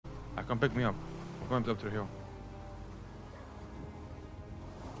Come pick me up. I'm going up to the hill.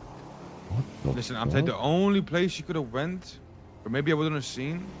 Listen, I'm telling you, the only place you could have went, or maybe I wouldn't have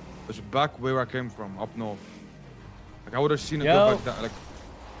seen, was back where I came from, up north. Like I would have seen it go back down. Like,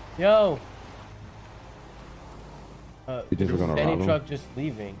 yo. You think we're gonna rob him? Truck just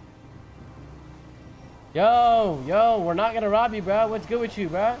leaving. Yo, we're not gonna rob you, bro. What's good with you,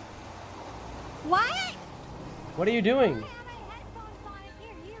 bro? What? What are you doing?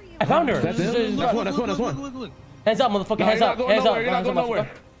 I found her. That's one. Hands up, motherfucker. Hands up. Motherfucker.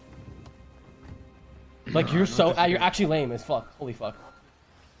 Like you're you're actually lame as fuck. Holy fuck.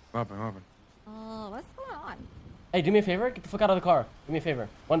 What happened? What's going on? Hey, do me a favor. Get the fuck out of the car. Do me a favor.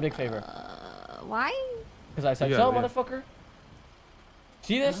 One big favor. Why? Because I said so, motherfucker.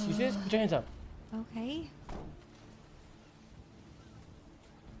 See this? You see this? Put your hands up. Okay.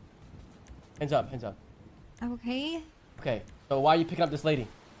 Hands up. Okay. Okay. So why are you picking up this lady?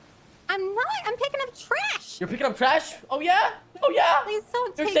 I'm not. I'm picking up trash. You're picking up trash? Oh yeah? Please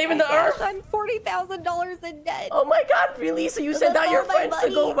don't You're take saving my the cash. earth? I'm $40,000 in debt. Oh my god, really? So you sent out your friends to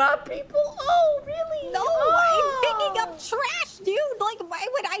go rob people? Oh, really? No, I'm picking up trash, dude. Like, why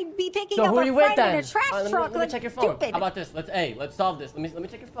would I be picking up who are a you with, friend then? in a trash truck? Let me check your phone. Stupid. How about this? Let's solve this. Let me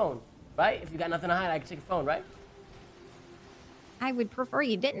check your phone. Right? If you got nothing to hide, I can check your phone, right? I would prefer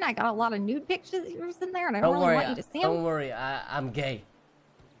you didn't. I got a lot of nude pictures in there, and I don't really want you to see them. Don't worry, I'm gay.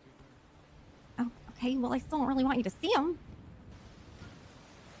 Oh, okay. Well, I still don't really want you to see them.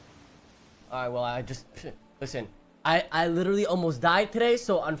 All right, well, I just... Listen, I literally almost died today,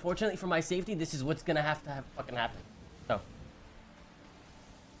 so unfortunately for my safety, this is what's gonna have to fucking happen. So,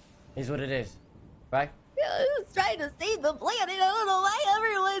 is what it is, right? Yeah, I was trying to save the planet. I don't know why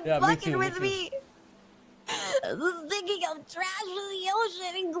everyone's fucking with me. I was thinking of trash in the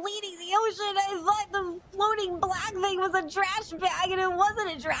ocean and cleaning the ocean. I thought the floating black thing was a trash bag, and it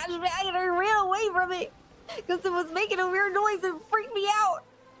wasn't a trash bag, and I ran away from it because it was making a weird noise and freaked me out.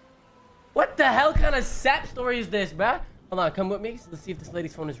 What the hell kind of sap story is this, bruh? Hold on, come with me. Let's see if this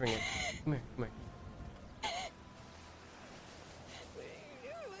lady's phone is ringing. Come here.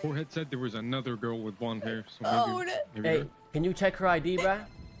 Forehead said there was another girl with blonde hair. So maybe hey, can you check her ID, bruh?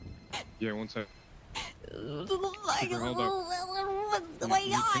 Yeah, one sec. What's going on?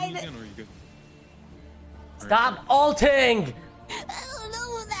 Stop alting! I don't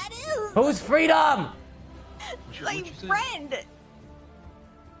know who that is. Who's Freedom? My friend.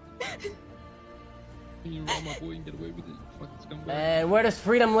 You rob my boy and get away with it, fucking scumbag. And where does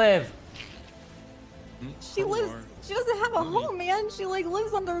Freedom live? She lives. She doesn't have a home, man. She like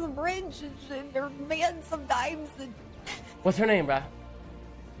lives under the bridge and her man sometimes. And... What's her name, bruh?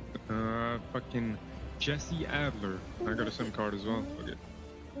 Fucking Jesse Adler. I got a SIM card as well. Fuck it.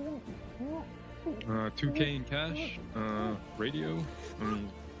 2K in cash. Radio. I mean.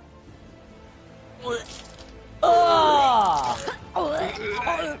 Oh! Alright.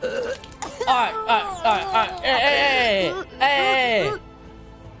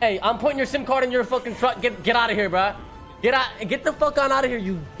 Hey, I'm putting your SIM card in your fucking truck. Get out of here, bruh. Get the fuck on out of here,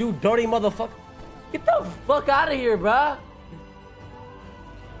 you dirty motherfucker. Get the fuck out of here, bruh.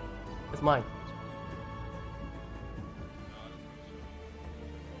 It's mine.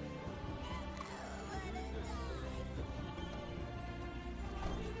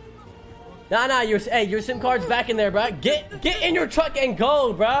 Nah, your SIM card's back in there, bruh. Get in your truck and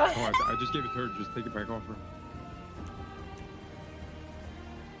go, bruh. Oh, I just gave it to her. Just take it back off her.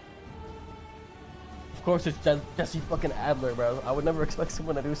 Of course, it's Jesse fucking Adler, bro. I would never expect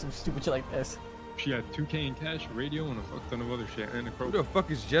someone to do some stupid shit like this. She had 2K in cash, radio, and a fuck ton of other shit, and a crow. Who the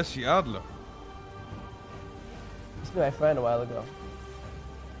fuck is Jesse Adler? This was my friend a while ago.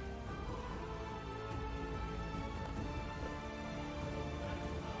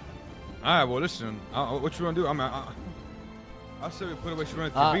 Alright, well listen, what you wanna do? I said we put away she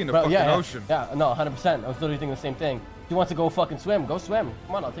wanted to be in the bro, fucking ocean. Yeah, no, 100%. I was literally thinking the same thing. She wants to go fucking swim. Go swim.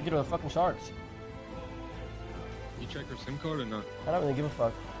 Come on, I'll take you to the fucking sharks. You check her SIM card or not? I don't really give a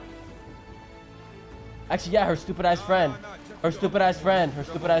fuck. Actually, yeah, her stupid ass friend. Her stupid ass friend. Her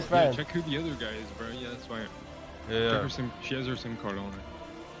stupid ass friend. Yeah, check who the other guy is, bro. Yeah, that's why. Yeah. Check her SIM. She has her SIM card on her.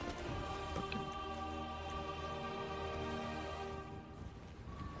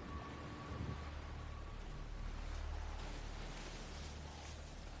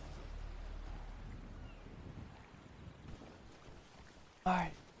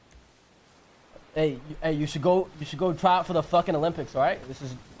 Alright. Hey, you should go try out for the fucking Olympics, alright? This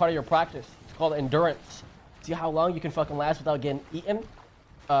is part of your practice. It's called endurance. See how long you can fucking last without getting eaten?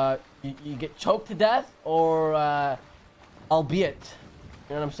 You get choked to death or albeit.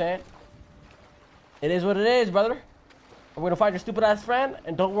 You know what I'm saying? It is what it is, brother. I'm gonna find your stupid ass friend,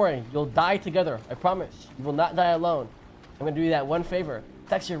 and don't worry, you'll die together. I promise. You will not die alone. I'm gonna do you that one favor.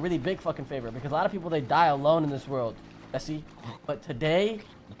 It's actually a really big fucking favor because a lot of people, they die alone in this world. Jesse, but today,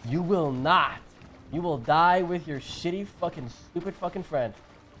 you will not. You will die with your shitty fucking stupid fucking friend.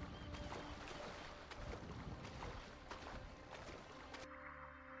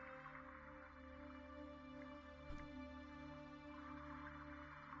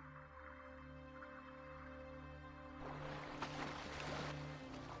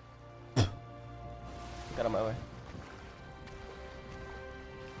 Get out of my way.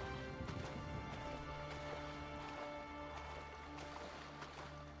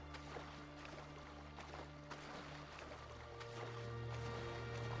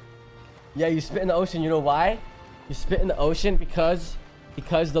 Yeah, you spit in the ocean. You know why? You spit in the ocean because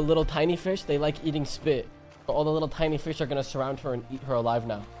the little tiny fish, they like eating spit. So all the little tiny fish are gonna surround her and eat her alive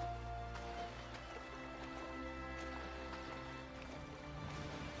now.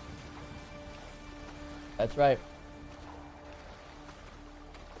 That's right.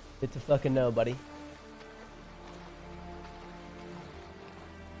 Good to fucking know, buddy.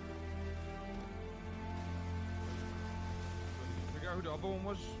 Figure out who the other one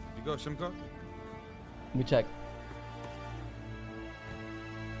was? You got a SIM card? Let me check.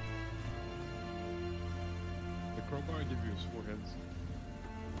 The crowbar I give you is 4 heads.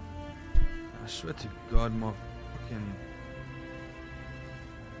 I swear to God, my fucking...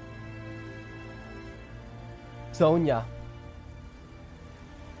 Sonia.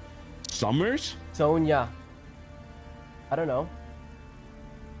 Summers? Sonia. I don't know.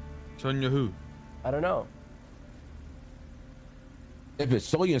 Sonia who? I don't know. If it's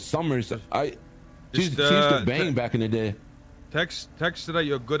Sonia Summers, she used to bang back in the day. Text her that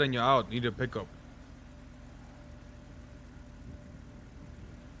you're good and you're out. Need a pickup.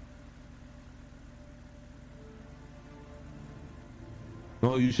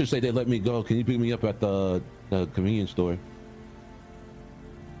 No, you should say they let me go. Can you pick me up at the convenience store?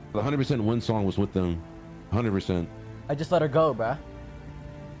 The 100% win song was with them. 100%. I just let her go, bruh.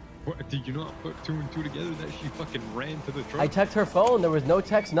 What, did you not put 2 and 2 together that she fucking ran to the truck? I checked her phone. There was no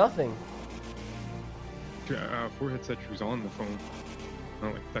text, nothing. Forehead said she was on the phone.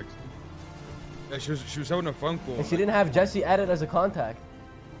 Not like texting. Yeah, she was having a phone call. And she didn't have Jesse added as a contact.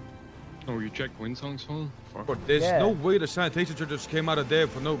 Oh, you checked Winsong's phone? Fuck. Bro, there's no way the sanitation truck just came out of there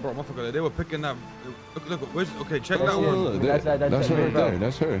for no, bro, motherfucker. They were picking that. Look, where's, okay, check that one. Look, that's her right there.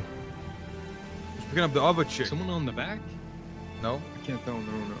 That's her. She's picking up the other chick. Someone on the back? No? I can't tell.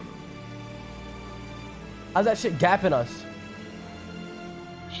 No. How's that shit gapping us?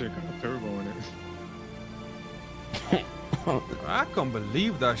 Shit got a turbo in it. I can't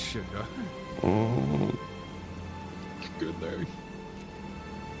believe that shit, yo. Oh. Good there.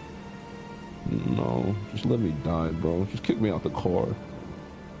 No, just let me die, bro. Just kick me out the car.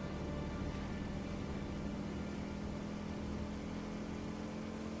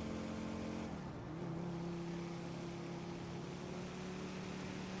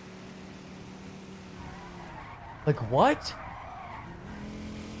 Like what?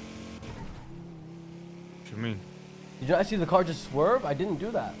 What you mean? Did you not see the car just swerve? I didn't do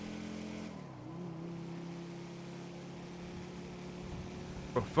that.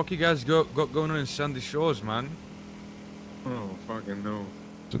 Bro, fuck you guys got going on in Sandy Shores, man. Oh, fucking no.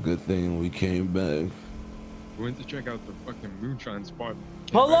 It's a good thing we came back. We went to check out the fucking moonshine spot.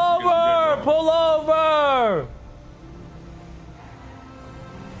 Pull over! Pull over!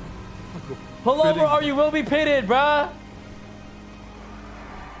 Pull over or you will be pitted, bruh!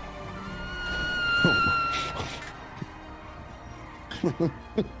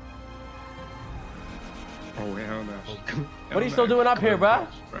 Oh, hell no. What are you still doing up here, bruh?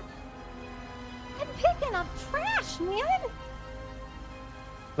 I'm picking up trash, man.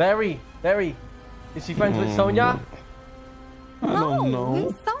 Larry, is she friends with Sonia? I don't know.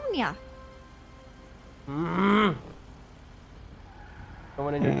 Who's Sonia?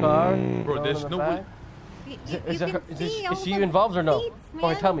 Someone in your car? Bro, there's no way. Is she involved or no?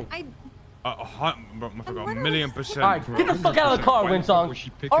 Oh, tell me. Bro, motherfucker, 1,000,000%. Alright, get the fuck out of the car,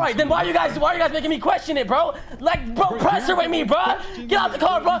 Winsong. Alright, then why are you guys making me question it, bro? Like, bro, pressure with me, bro. Get out the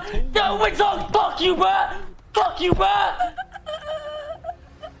car, bro. Yo, Winsong, fuck you, bro. Fuck you, bro.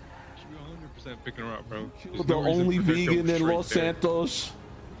 100% picking her up, bro. The only vegan in Los Santos.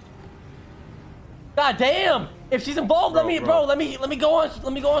 God damn! If she's involved, let me go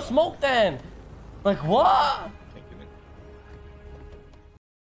on smoke then. Like what?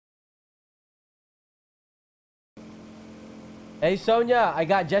 Hey Sonia, I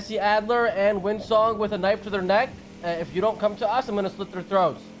got Jesse Adler and Winsong with a knife to their neck. If you don't come to us, I'm gonna slit their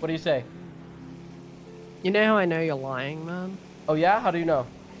throats. What do you say? You know how I know you're lying, man? Oh yeah? How do you know?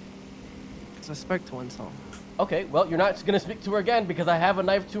 Because I spoke to Winsong. Okay, well, you're not gonna speak to her again because I have a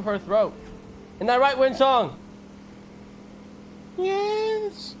knife to her throat. Isn't that right, Winsong?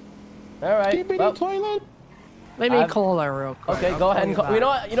 Yes. All right. Keep it Well, in toilet. Let me call her real quick. okay, go ahead and call. You know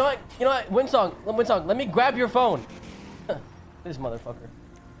what? Winsong, let me grab your phone. This motherfucker.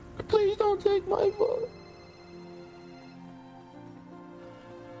 Please don't take my phone.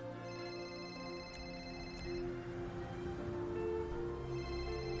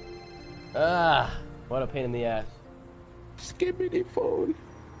 Ah, what a pain in the ass. Skippity phone.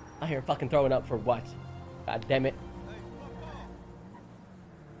 I hear fucking throwing up for what? God damn it.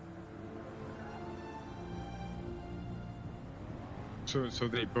 So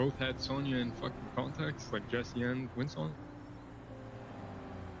they both had Sonya in fucking contacts, like Jesse and Winsong?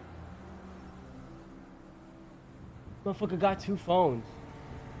 Motherfucker got 2 phones.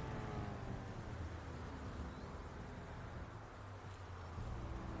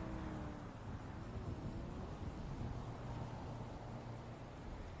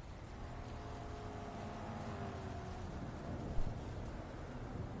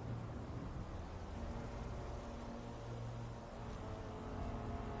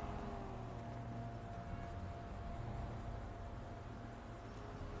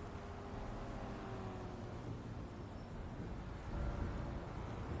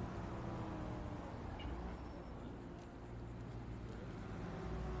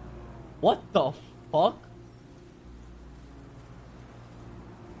 What the fuck?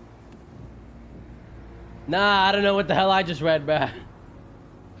 Nah, I don't know what the hell I just read, bruh.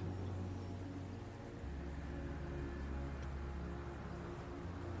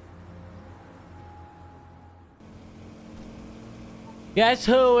 Guess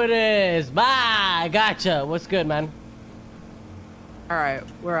who it is? Bye, gotcha. What's good, man? Alright,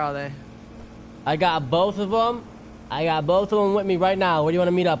 where are they? I got both of them. I got both of them with me right now. Where do you want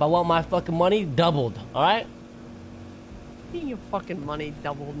to meet up? I want my fucking money doubled, alright? Your fucking money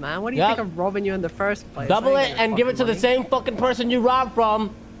doubled, man. What do you think I'm robbing you in the first place? Double it and give it to the same fucking person you robbed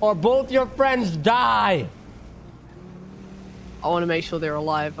from, or both your friends die. I want to make sure they're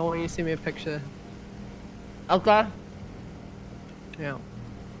alive. I want you to send me a picture. Okay. Yeah.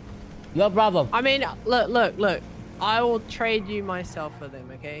 No problem. I mean, look. I will trade you myself for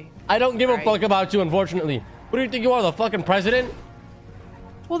them, okay? I don't give a fuck about you, unfortunately. What do you think you are, the fucking president?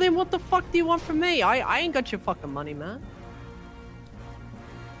 Well, then what the fuck do you want from me? I ain't got your fucking money, man.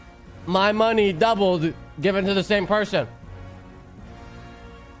 My money doubled, given to the same person.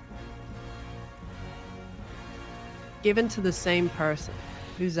 Given to the same person.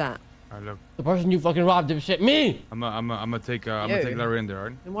 Who's that? Alright, look. The person you fucking robbed, dipshit. Me! I'm gonna take Larry in there,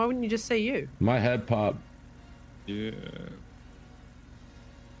 alright? And why wouldn't you just say you? My head popped. Yeah.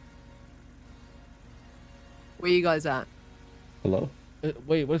 Where you guys at? Hello?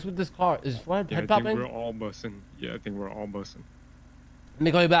 Wait, what's with this car? Is Fred Yeah, head I popping? think we're all bussing. Yeah, I think we're all bussing. Let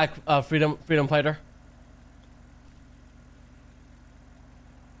me call you back, freedom fighter.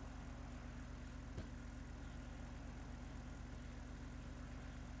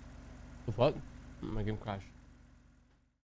 The fuck? My game crashed.